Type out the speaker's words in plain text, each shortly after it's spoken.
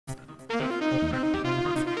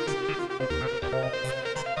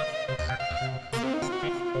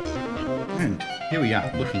here we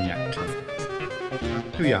are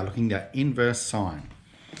looking at inverse sine.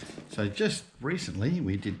 So just recently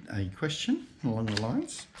we did a question along the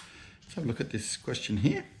lines. Let's have a look at this question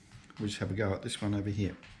here. We'll just have a go at this one over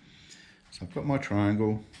here. So I've got my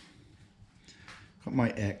triangle, got my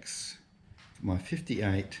x, got my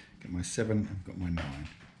 58, got my 7, I've got my 9.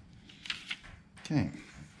 Okay,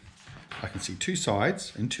 I can see two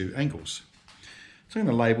sides and two angles. So I'm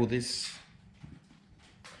going to label this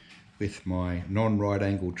with my non-right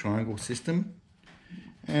angle triangle system,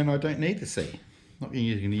 and I don't need the C. Not going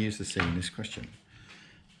to use the C in this question.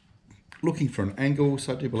 Looking for an angle,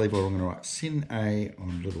 so I do believe I'm going to write sin A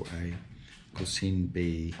on little a equals sin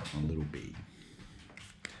B on little b.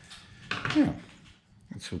 Now,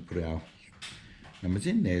 let's put our numbers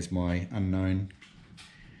in. There's my unknown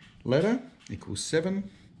letter, equals 7,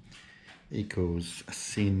 equals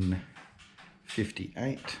sin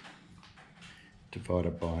 58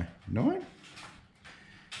 divided by 9.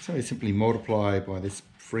 So we simply multiply by this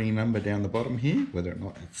free number down the bottom here, whether or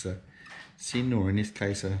not it's a sin or in this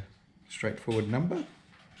case a straightforward number.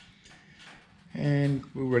 And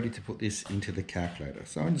we're ready to put this into the calculator.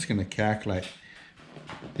 So I'm just going to calculate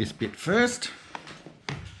this bit first.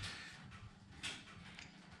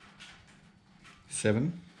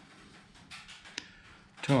 7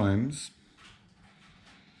 times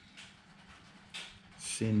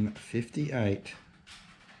sin 58,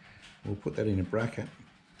 we'll put that in a bracket,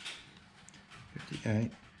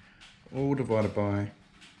 58, all divided by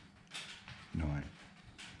 9.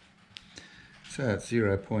 So that's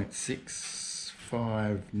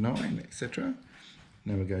 0.659, etc.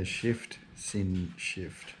 Now we go shift, sin,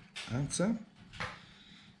 shift, answer.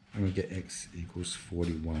 And we get x equals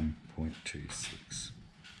 41.26.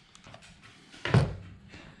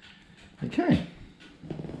 Okay.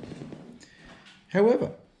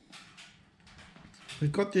 However,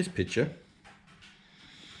 we've got this picture,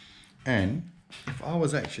 and if I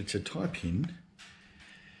was actually to type in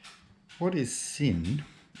what is sin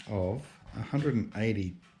of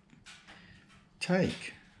 180,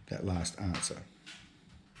 take that last answer.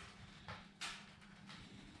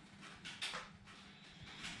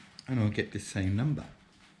 And I'll get this same number.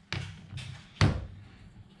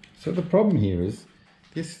 So the problem here is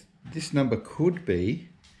this number could be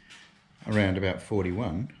around about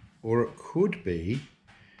 41, or it could be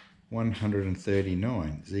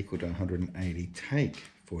 139 is equal to 180 take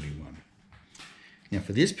 41. Now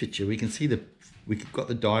for this picture we can see we've got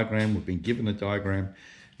the diagram, we've been given the diagram,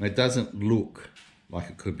 and it doesn't look like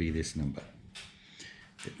it could be this number.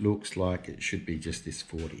 It looks like it should be just this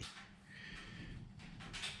 40.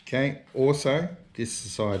 Okay, also this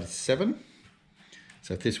side is 7,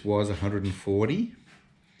 so if this was 140,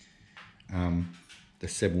 the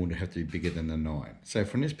 7 would have to be bigger than the 9. So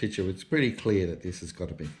from this picture, it's pretty clear that this has got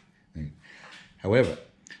to be. However,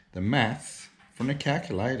 the maths from the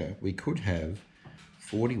calculator, we could have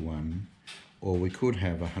 41, or we could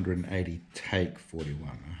have 180 take 41,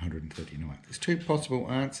 139. There's two possible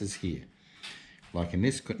answers here. Like in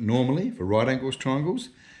this, normally for right angles triangles,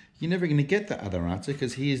 you're never going to get the other answer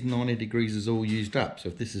because here's 90 degrees is all used up. So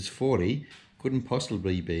if this is 40, couldn't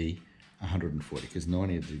possibly be 140 because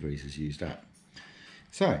 90 degrees is used up.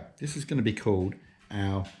 So this is going to be called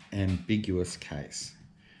our ambiguous case.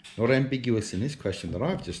 Not ambiguous in this question that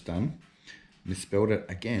I've just done. Misspelled it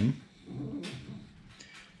again.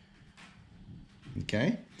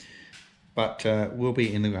 Okay, but will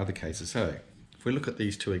be in the other cases. So if we look at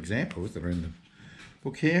these two examples that are in the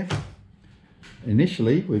book here,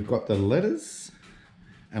 initially we've got the letters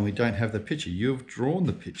and we don't have the picture. You've drawn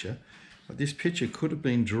the picture, but this picture could have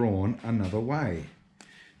been drawn another way.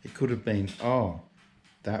 It could have been, oh,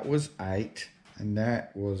 that was 8 and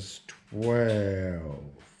that was 12.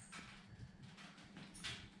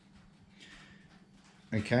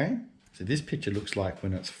 Okay, so this picture looks like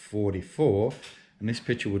when it's 44, and this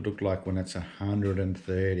picture would look like when it's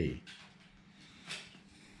 130.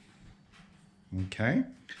 Okay,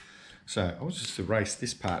 so I'll just erase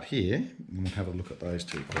this part here and we'll have a look at those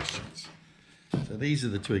two questions. So these are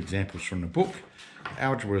the two examples from the book.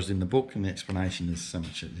 Algebra is in the book and the explanation is so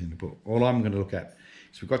much in the book. All I'm going to look at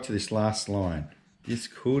is we got to this last line. This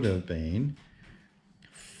could have been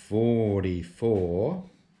 44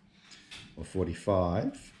 or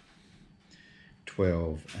 45,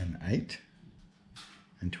 12 and 8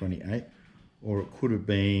 and 28, or it could have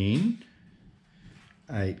been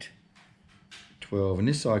 8, 12, and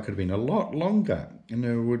this side could have been a lot longer, and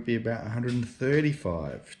there would be about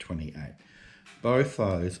 135, 28. Both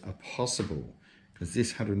those are possible because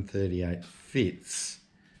this 138 fits,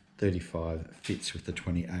 35 fits with the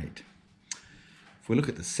 28. If we look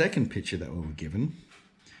at the second picture that we were given,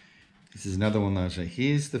 This is another one of those. So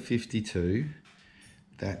here's the 52.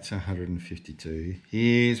 That's 152.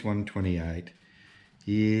 Here's 128.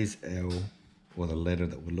 Here's L, or the letter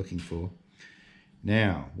that we're looking for.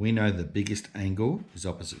 Now, we know the biggest angle is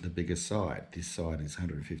opposite the biggest side. This side is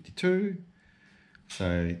 152.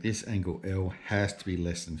 So this angle L has to be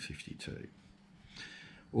less than 52.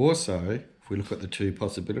 Also, if we look at the two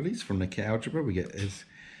possibilities from the algebra, we get S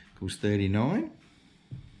equals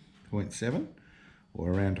 39.7, or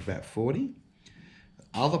around about 40. The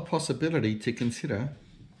other possibility to consider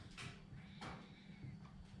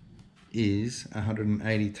is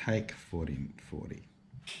 180 take 40,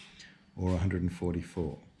 or 144,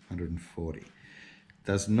 140.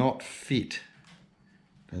 Does not fit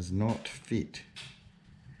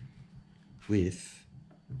with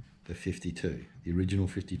the 52, the original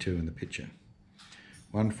 52 in the picture.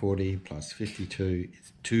 140 plus 52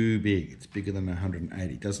 is too big. It's bigger than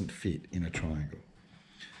 180. It doesn't fit in a triangle.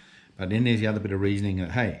 But then there's the other bit of reasoning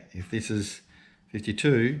that, hey, if this is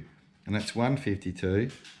 52 and that's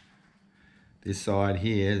 152, this side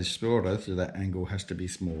here is shorter, so that angle has to be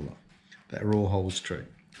smaller. That all holds true.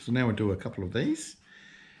 So now we'll do a couple of these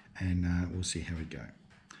and we'll see how we go.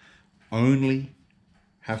 Only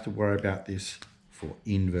have to worry about this for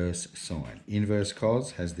inverse sine. Inverse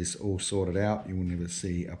cos has this all sorted out. You will never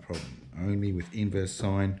see a problem. Only with inverse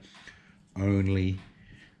sine, only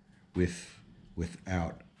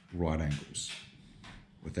without right angles,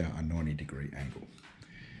 without a 90-degree angle.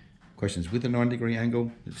 Questions with a 90-degree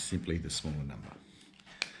angle, it's simply the smaller number.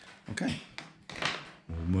 Okay,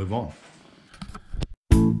 we'll move on.